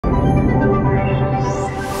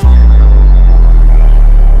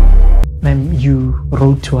you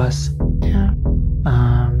wrote to us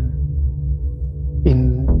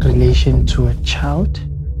in relation to a child.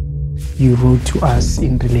 You wrote to us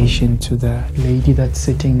in relation to the lady that's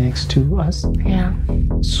sitting next to us. Yeah.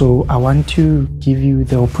 So I want to give you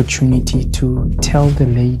the opportunity to tell the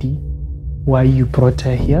lady why you brought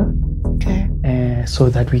her here. Okay. So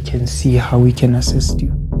that we can see how we can assist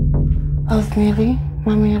you. I was Mary,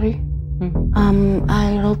 Mary.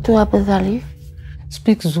 I wrote to Abazali.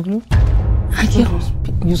 Speak Zulu?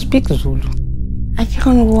 You speak Zulu? I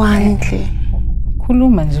can't want to.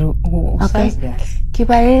 Khuluma nje Okay.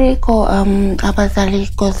 Kibalele ko Abazali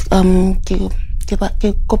because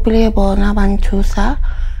ke kopile bona banthusa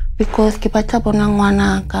because ke batla bona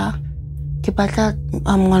ngwana ka ke batla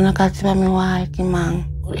ngwana ka tseba me wa ke mang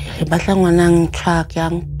ke batla ngwana ngtrak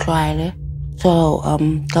yang tlwaele so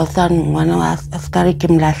ka san ngwana wa askari ke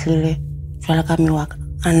mlahlile jwala ka me wa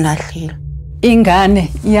anlahlile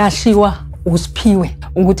ingane iyashiwa uSiphiwe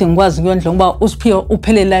ukuthi ngikwazi kuyondla ngoba uSiphiwe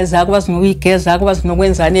uphelela zakho wazi nokuyigeza akwazi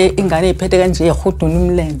nokwenzane ingane iphethe kanje ehuduna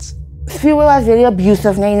umlenze. Siphiwe was very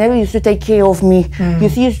abusive. He never used to take care of me. You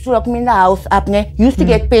see, he used to lock me in the house up. He used to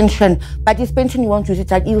get pension, but his pension he won't use it.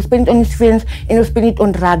 Like he will spend it on his friends and he will spend it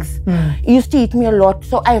on drugs. He used to hit me a lot,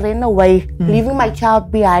 so I ran away, leaving my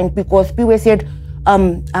child behind because Siphiwe said,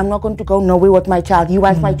 I'm not going to go nowhere with my child. He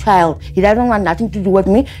wants my child. He doesn't want nothing to do with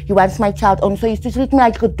me. He wants my child. So he used to treat me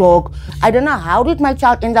like a dog. I don't know how did my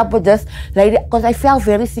child end up with this lady because I felt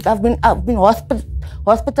very sick. I've been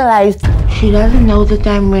hospitalized. She doesn't know the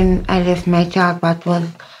time when I left my child, but was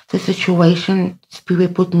the situation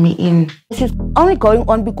Siphiwe put me in. She's only going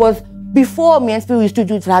on because before me and Siphiwe used to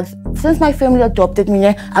do drugs. Since my family adopted me,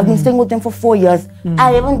 I've been staying with them for 4 years.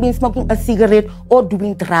 I haven't been smoking a cigarette or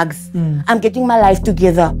doing drugs. I'm getting my life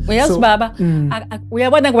together. Yes, Baba.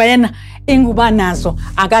 Uyabona kwayena inguba nazo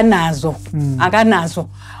akanazo akanazo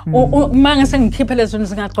manje sengikhiphe lezo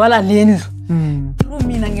zingagcwala lendlu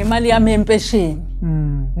mina ngemali yami empesheni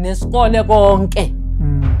nesikole konke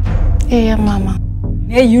mama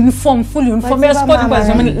uniform full uniform yesikole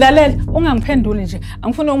kwazi lalela ungangiphenduli nje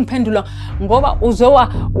angifuni ungiphendula ngoba uzowa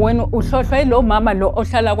wena uhlohlwa yilo mama lo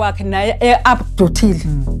ohlala kwakhe naye updotile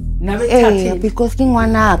because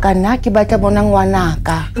ngwanaka na ke batla bona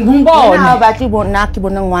ngwanaka ngimbone na batli bona ke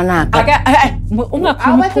bona ngwanaka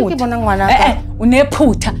ungakhuluma ke bona ngwanaka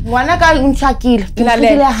unephutha ngwanaka unchakile ke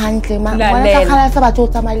file hantle ma ngwanaka khala sa batho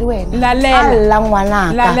tsamaya le wena lalela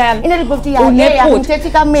ngwanaka ine le bofti ya ngithethe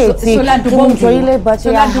ka metsi ngjoyile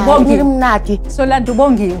batho ya ngimnati Solanda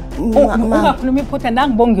ubongiwe ungakhuluma iphutha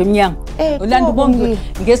nangibonge emnyango Solanda ubongiwe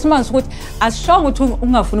ngesimanje ukuthi asishonga ukuthi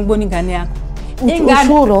ungafuni ukubona ingane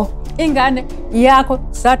yakho ingane yakho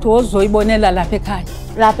sathi ozoyibonela lapha ekhaya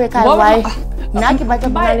why naki batla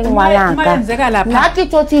bona ngwanaka naki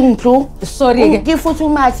tothi ntlu sorry ke futhi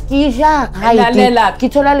umaskija hayi ke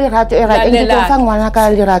thola lerato ngithofa ngwanaka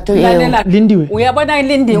lerato Lindiwe uyabona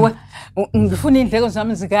Lindiwe ngifuna indleko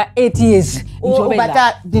zami zika 8 years njobe la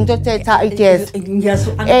ubata dinto thetha 8 years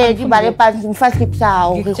ngibale phansi ngifasipsa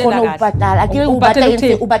hawo ngikhona ukubhatala akike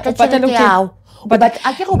ubata thelete yawo but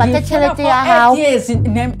akike ubata thelete yawo yes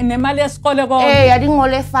nemali yesikole konke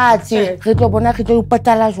yadingole fathi re tlo bona re tlo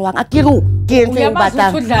upatala jwang akike ke ntse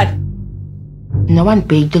ubata. No one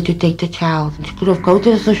begged her to take the child. She could have gone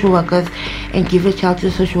to the social workers and give the child to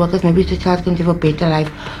the social workers. Maybe the child can live a better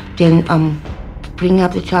life than bring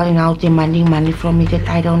up the child and out demanding money from me that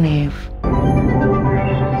I don't have.